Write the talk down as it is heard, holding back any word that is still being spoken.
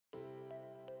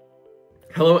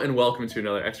Hello and welcome to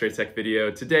another X-Ray Tech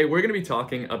video. Today we're going to be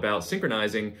talking about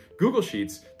synchronizing Google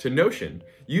Sheets to Notion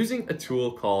using a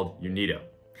tool called Unito.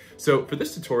 So for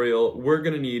this tutorial, we're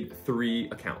going to need three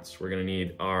accounts. We're going to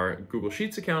need our Google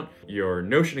Sheets account, your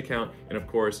Notion account, and of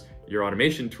course, your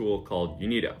automation tool called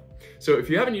Unito. So if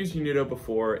you haven't used Unito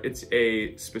before, it's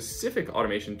a specific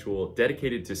automation tool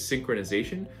dedicated to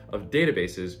synchronization of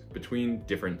databases between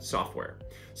different software.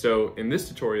 So in this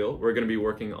tutorial, we're going to be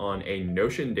working on a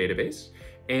Notion database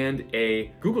and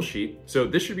a Google Sheet. So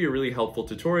this should be a really helpful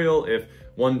tutorial if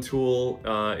one tool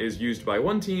is used by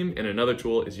one team and another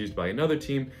tool is used by another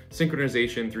team.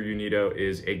 Synchronization through Unito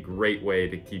is a great way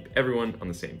to keep everyone on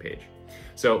the same page.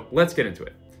 So let's get into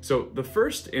it. So the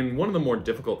first and one of the more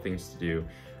difficult things to do,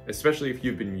 especially if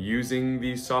you've been using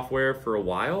these software for a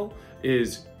while,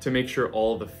 is to make sure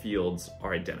all the fields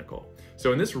are identical.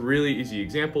 So in this really easy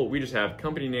example, we just have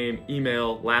company name,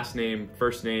 email, last name,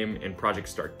 first name, and project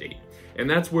start date. And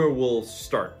that's where we'll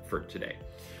start for today.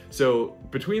 So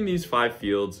between these 5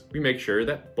 fields, we make sure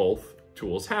that both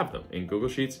tools have them in Google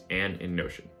Sheets and in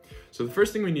Notion. So the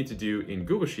first thing we need to do in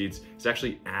Google Sheets is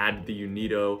actually add the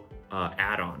Unito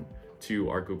add-on to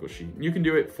our Google Sheet. And you can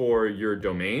do it for your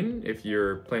domain if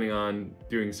you're planning on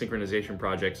doing synchronization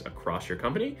projects across your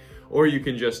company, or you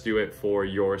can just do it for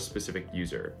your specific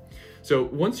user. So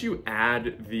once you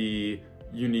add the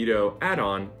Unito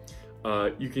add-on,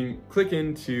 you can click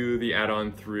into the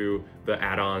add-on through the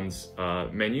add-ons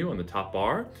menu on the top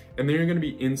bar, and then you're going to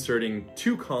be inserting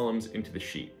 2 columns into the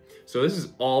sheet. So this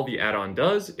is all the add-on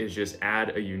does, is just add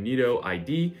a Unito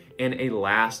ID and a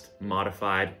last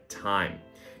modified time.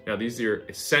 Now these are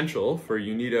essential for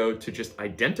Unito to just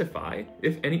identify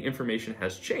if any information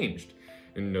has changed.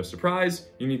 And no surprise,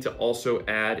 you need to also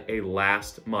add a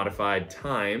last modified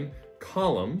time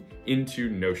column into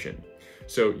Notion.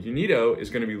 So Unito is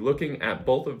going to be looking at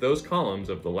both of those columns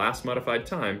of the last modified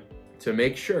time to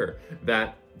make sure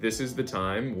that this is the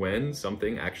time when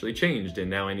something actually changed, and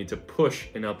now I need to push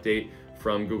an update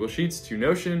from Google Sheets to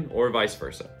Notion or vice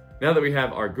versa. Now that we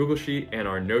have our Google Sheet and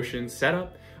our Notion set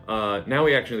up, now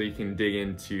we actually can dig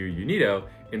into Unito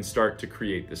and start to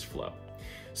create this flow.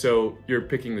 So you're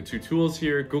picking the 2 tools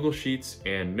here, Google Sheets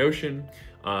and Notion.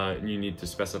 And you need to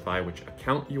specify which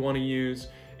account you want to use,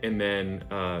 and then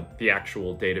the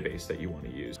actual database that you want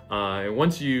to use. And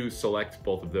once you select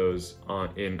both of those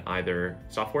in either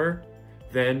software,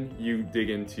 then you dig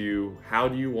into how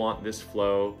do you want this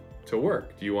flow to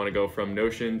work? Do you want to go from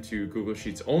Notion to Google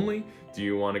Sheets only? Do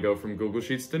you want to go from Google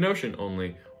Sheets to Notion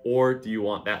only? Or do you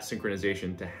want that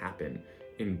synchronization to happen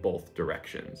in both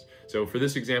directions? So for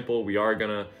this example, we are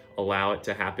gonna allow it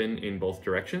to happen in both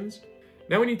directions.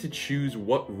 Now we need to choose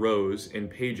what rows and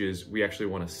pages we actually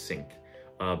want to sync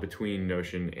between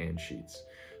Notion and Sheets.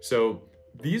 So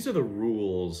these are the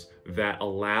rules that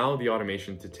allow the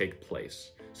automation to take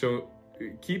place. So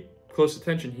keep close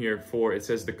attention here for, it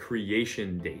says the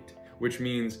creation date, which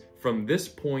means from this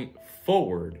point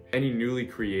forward, any newly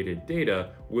created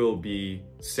data will be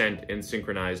sent and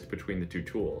synchronized between the 2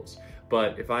 tools.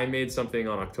 But if I made something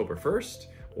on October 1st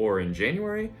or in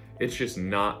January, it's just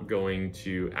not going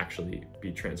to actually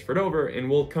be transferred over. And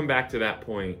we'll come back to that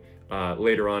point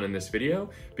later on in this video,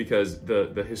 because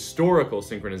the historical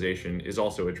synchronization is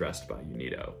also addressed by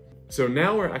Unito. So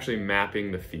now we're actually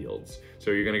mapping the fields.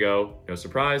 So you're gonna go, no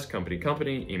surprise, company,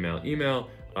 company, email, email,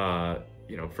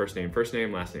 first name, last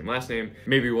name, last name.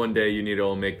 Maybe one day Unito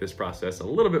will make this process a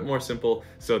little bit more simple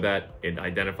so that it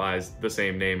identifies the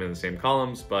same name in the same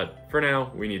columns, but for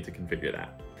now, we need to configure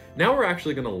that. Now we're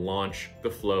actually gonna launch the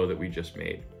flow that we just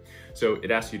made. So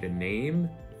it asks you to name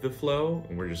the flow,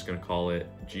 and we're just gonna call it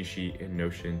G Sheet in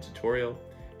Notion tutorial,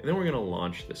 and then we're gonna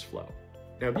launch this flow.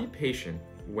 Now be patient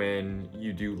when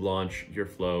you do launch your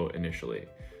flow initially.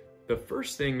 The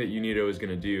first thing that Unito is going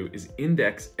to do is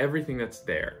index everything that's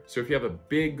there. So if you have a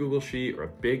big Google Sheet or a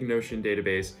big Notion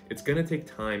database, it's going to take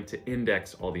time to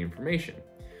index all the information.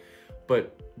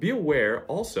 But be aware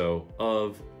also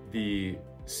of the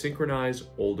Synchronize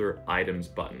Older Items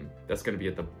button. That's going to be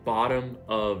at the bottom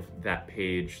of that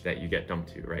page that you get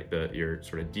dumped to, right? Your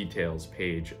sort of details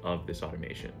page of this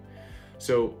automation.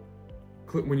 So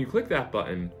when you click that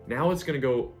button, now it's going to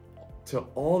go to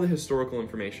all the historical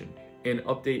information and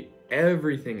update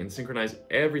everything and synchronize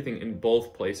everything in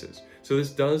both places. So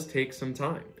this does take some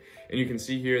time. And you can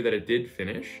see here that it did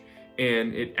finish,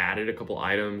 and it added a couple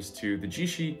items to the G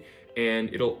Sheet,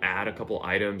 and it'll add a couple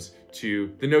items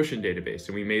to the Notion database.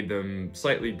 And we made them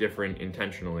slightly different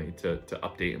intentionally to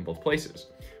update in both places.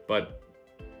 But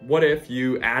what if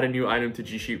you add a new item to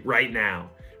G Sheet right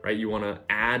now, right? You wanna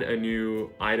add a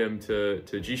new item to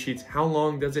G Sheets. How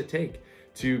long does it take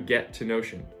to get to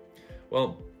Notion?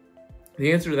 Well,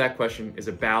 The answer to that question is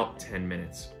about 10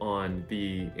 minutes. On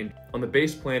the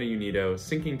base plan of Unito,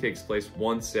 syncing takes place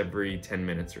once every 10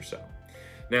 minutes or so.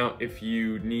 Now, if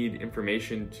you need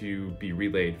information to be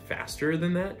relayed faster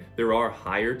than that, there are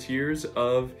higher tiers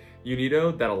of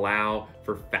Unito that allow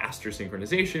for faster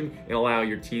synchronization and allow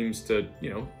your teams to,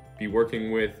 be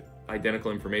working with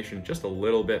identical information just a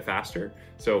little bit faster.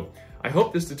 So I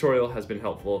hope this tutorial has been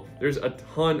helpful. There's a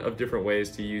ton of different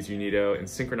ways to use Unito and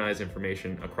synchronize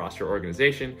information across your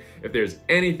organization. If there's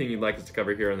anything you'd like us to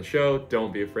cover here on the show,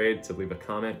 don't be afraid to leave a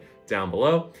comment down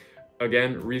below.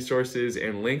 Again, resources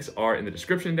and links are in the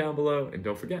description down below, and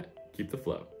don't forget, keep the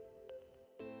flow.